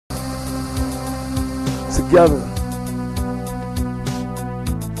together.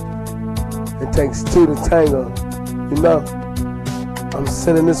 It takes two to tango, you know. I'm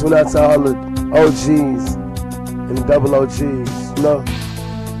sending this one out to all the OGs and double OGs, you know.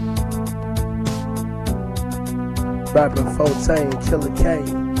 Rappin 4Tay and Killa K,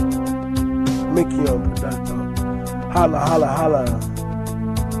 Miki on producto. Holla, holla, holla.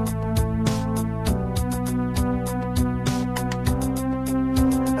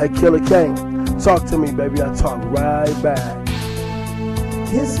 Hey Killa K, talk to me, baby. I talk right back.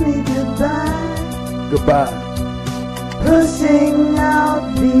 Kiss me goodbye. Goodbye. Pushing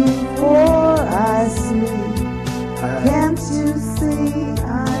out before I sleep. Can't you see I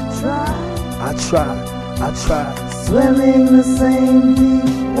try. Swimming the same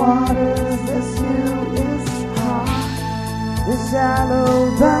deep waters as you is hard. The shallow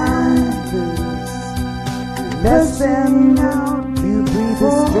divers, messing out. You breathe a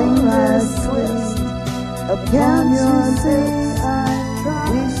stringless twist upon your say I try.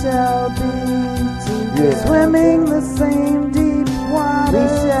 We shall be together. Swimming the same deep waters. We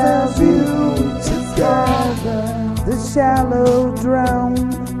shall be together. The shallow drown.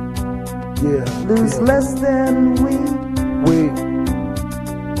 Lose less than we.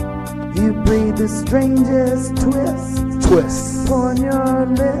 You breathe the strangest twist on your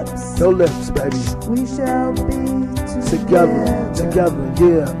lips. Your lips, baby. We shall be together,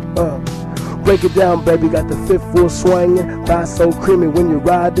 yeah. Break it down, baby. Got the fifth wheel swinging. Vibe so creamy when you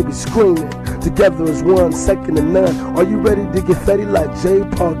ride, they be screaming. Together as one, second to none. Are you ready to get fetty like J.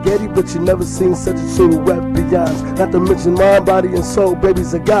 Paul Getty? But you never seen such a silhouette beyond. Not to mention mind, body, and soul.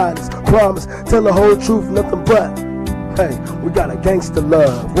 Baby's a goddess. Promise, tell the whole truth, nothing but. Hey, we got a gangster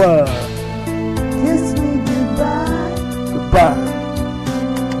love. What? Kiss me goodbye. Goodbye.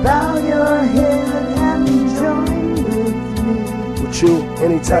 Bow your head and join with me. With you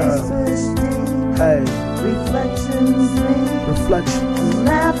anytime. Hey. Reflections leave. Reflections.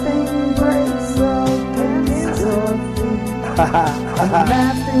 Laughing breaks against your feet.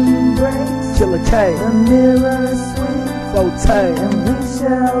 Laughing breaks. Killa K. The mirror sweet. 4Tay. And we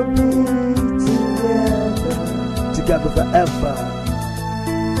shall be together. Together forever.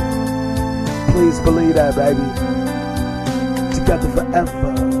 Please believe that, baby. Together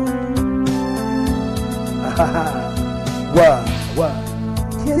forever. What?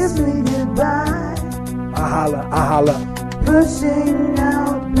 Kiss me goodbye. I holla. Pushing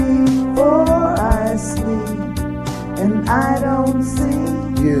out before I sleep. And I don't see.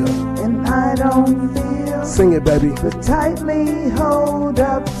 Yeah. And I don't feel. Sing it, baby. But tightly hold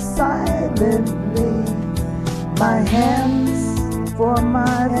up silently. My hands for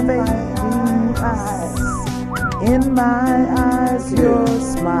my fading eyes. In my eyes, your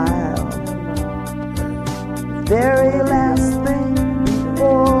smile. Very last thing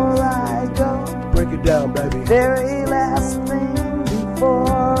before I go. Break it down, baby. Very last thing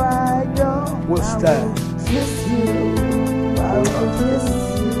before I go. What's that? Kiss you. I will kiss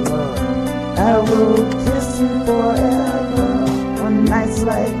you. I will kiss you forever. On nights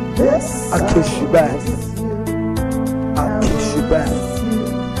like this, I'll kiss you back. I'll kiss you back.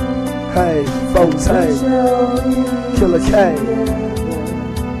 Hey, 4Tay, Killa K.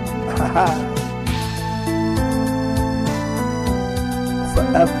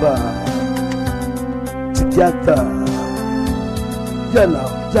 Forever together. You know.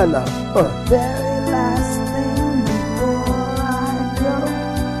 Very last thing before I go.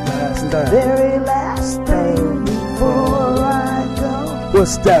 Last time. Very last thing before I go.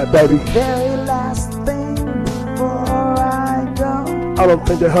 What's that, baby? Very last thing before I go. I don't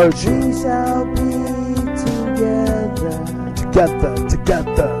think they heard you. We shall be together.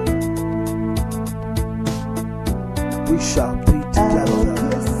 Together. We shall be together. I will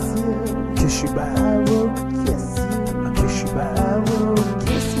kiss you. Kiss you back. I will kiss you. I'll kiss you back. I will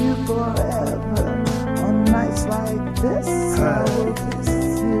kiss you forever. On nights like this, I will kiss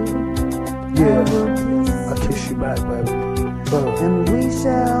you. Yeah. I will kiss I'll kiss you back, baby. and we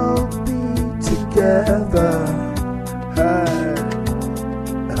shall be Together. Hey.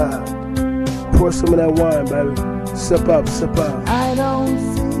 Pour some of that wine, baby. Sip up. I don't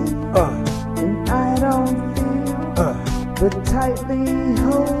see and I don't feel, but tightly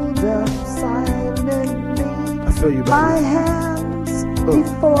hold up silently. I feel you, baby. My hands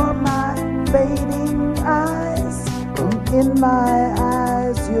before my fading eyes, and in my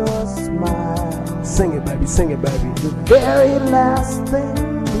eyes your smile. Sing it, baby. The very last thing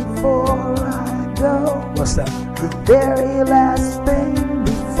before I go. What's that? The very last thing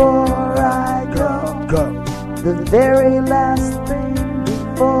before I go. Go. The very last thing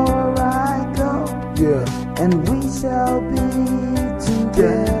before I go. Yeah. And we shall be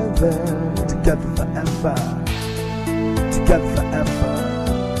together. Together forever. forever. Together forever.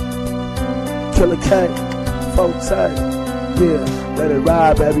 Killa K, 4Tay. Yeah, let it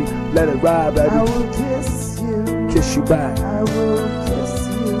ride, baby. Let it ride, baby. I will kiss you. Kiss you back. I will kiss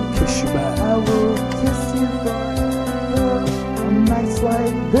you. Kiss you back. I will kiss you forever. On nights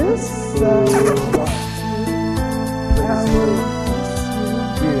like this, I will kiss you. I will kiss you.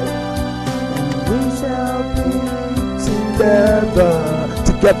 Yeah. And we shall be Together,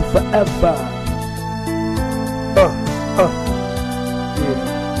 together forever. Yeah.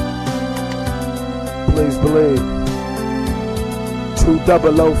 Please believe.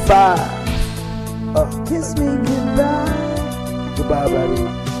 2005. Kiss me goodbye. Goodbye, baby.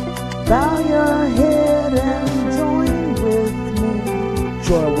 Bow your head and join with me.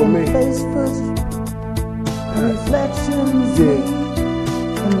 Join with me. Facebook reflections Yeah. meet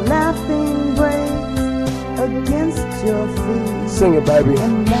and laughing breaks against your feet. Sing it, baby.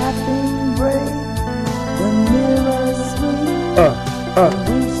 And laughing break the mirror sweet.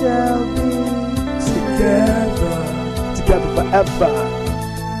 We shall be Together, together forever.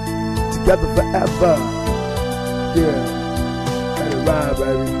 Together forever. Yeah. Let it ride,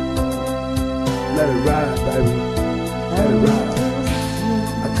 baby. Let it ride, baby. Let it ride.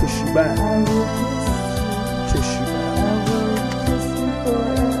 I kiss you back. I will kiss Kiss you. you back. I will kiss you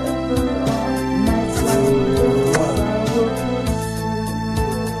forever. All nights like this,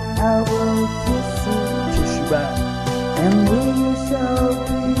 I will kiss you. Kiss you back. And we shall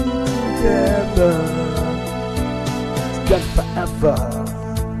be Together. Together forever.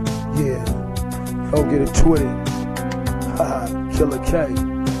 Yeah. Don't get it twisted. Haha. Killa K.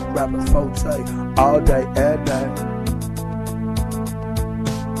 Rappin 4Tay. All day, every day.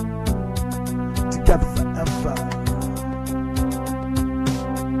 Together forever.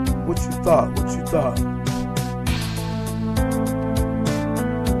 What you thought? What you thought?